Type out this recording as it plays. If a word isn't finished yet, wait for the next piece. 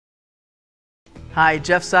Hi,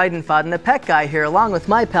 Jeff Seidenfaden, the pet guy here, along with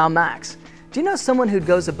my pal Max. Do you know someone who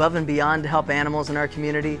goes above and beyond to help animals in our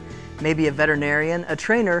community? Maybe a veterinarian, a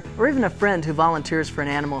trainer, or even a friend who volunteers for an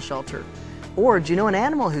animal shelter. Or do you know an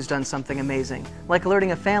animal who's done something amazing, like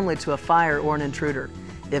alerting a family to a fire or an intruder?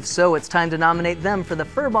 If so, it's time to nominate them for the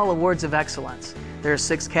FurBall Awards of Excellence. There are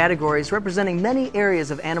 6 categories representing many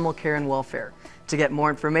areas of animal care and welfare. To get more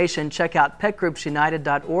information, check out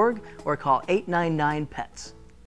petgroupsunited.org or call 899-PETS.